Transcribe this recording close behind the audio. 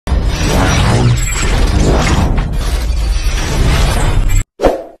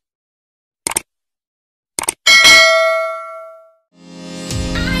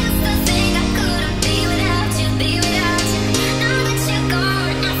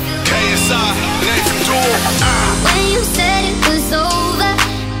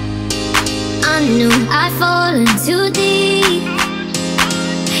I've fallen too deep.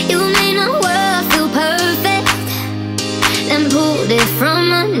 You made my world feel perfect, then pulled it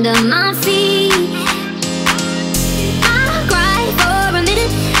from under my feet. I cried for a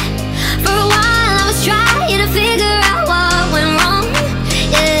minute, for a while I was trying to figure out what went wrong.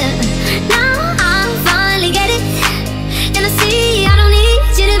 Yeah, now I finally get it, and I see I don't need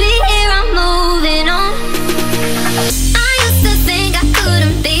you to be here, I'm moving on. I used to think I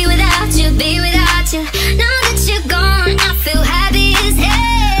couldn't be without you, now that you're gone, I feel happy as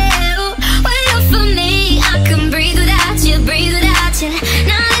hell. When you're for me, I can breathe without you,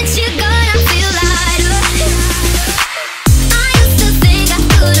 now that you're gone, I feel lighter. I used to think I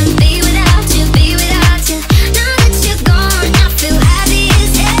couldn't be without you, now that you're gone, I feel happy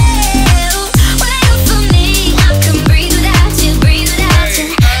as hell. When you're for me, I can breathe without you,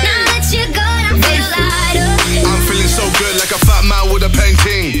 now that you're gone, I feel lighter. I'm feeling so good like a fat man with a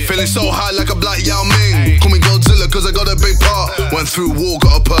painting, feeling so high like a black Yao Ming. Call me Godzilla cause I got a big part. Went through war,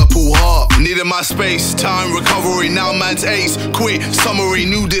 got a purple heart. Needed my space, time, recovery. Now man's ace, quit, summary,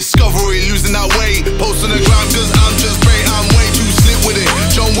 new discovery. Losing that weight, post on the ground cause I'm just great. I'm way too slick with it,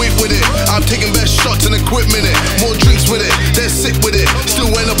 John Wick with it. I'm taking best shots and equipment it. More drinks with it, they're sick with it. Still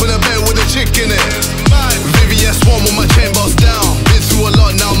end up in a bed with a chick in it. VVS1 with my chain boss down. Been through a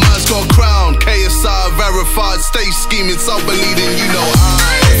lot, now man's got a crown. KSI verified, stay scheming, some believing, you know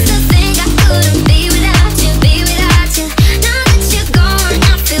I used to think I couldn't be without you, now that you're gone,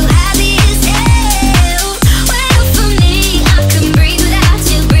 I feel happy as hell. When you're for me, I can breathe without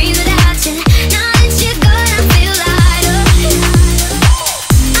you, now that you're gone, I feel lighter.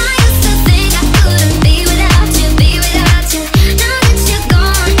 I used to think I couldn't be without you, now that you're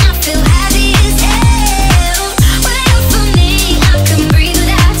gone, I feel happy as hell. When you're for me, I can breathe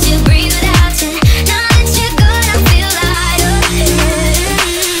without you, now that you're gone, I feel lighter.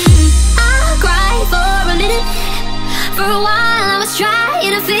 I cried for a minute, for a while I was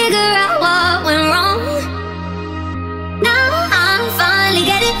trying to figure out what went wrong. Now I finally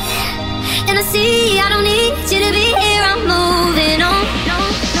get it, and I see I don't need you to be here, I'm moving on. I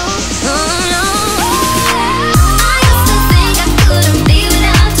used to think I couldn't be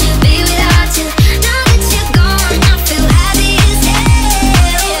without you, now that you're gone, I feel happy as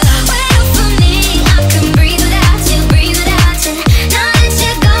hell. When you're for me, I can breathe without you, now that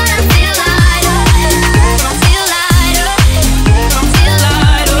you're gone, I feel lighter. Feel lighter, feel lighter, feel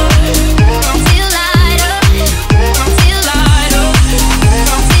lighter, feel lighter, feel lighter,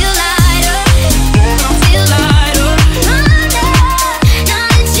 feel lighter. Now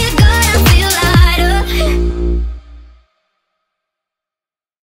that you're gone, I feel lighter.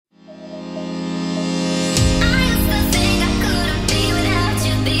 I used to think I couldn't be without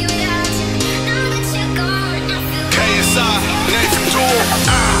you, now that you're gone, I feel KSI, let's go.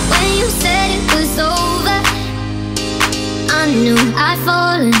 When you said it was over, I knew I'd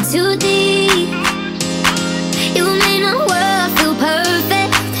fallen too deep. You made my world feel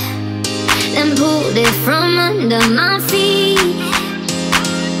perfect, then pulled it from under my feet.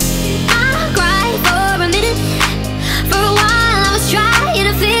 I cried for a minute, for a while I was trying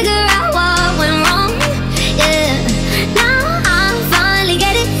to figure out what went wrong. Yeah, now I finally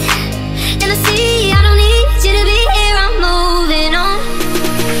get it, and I see I don't need you to be here, I'm moving on.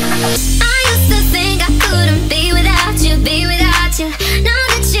 I used to think I couldn't be without you, now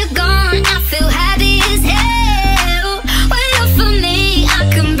that you're gone, I feel happy as hell. When you're for me, I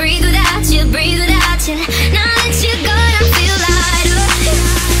can breathe without you, now that you're gone, I feel lighter.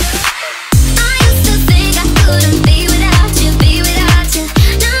 I used to think I couldn't be without you,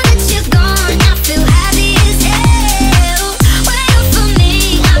 now that you're gone, I feel happy as hell. When you're for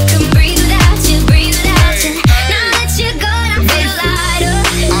me, I can breathe without you, now that you're gone, I feel lighter.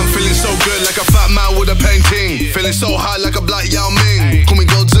 I'm feeling so good like a fat man with a painting, feeling so high like a black Yao Ming. Call me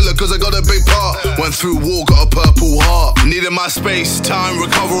Godzilla cause I got a big part. Went through war, got a purple heart. Needed my space, time,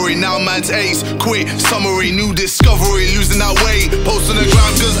 recovery. Now man's ace, quit, summary, new discovery. Losing that weight, post on the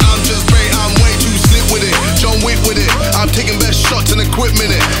ground cause I'm just great. I'm way too slick with it, John Wick with it. I'm taking best shots and equipment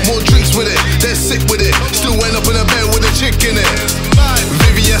it. More drinks with it, they're sick with it. Still end up in a bed with a chick in it.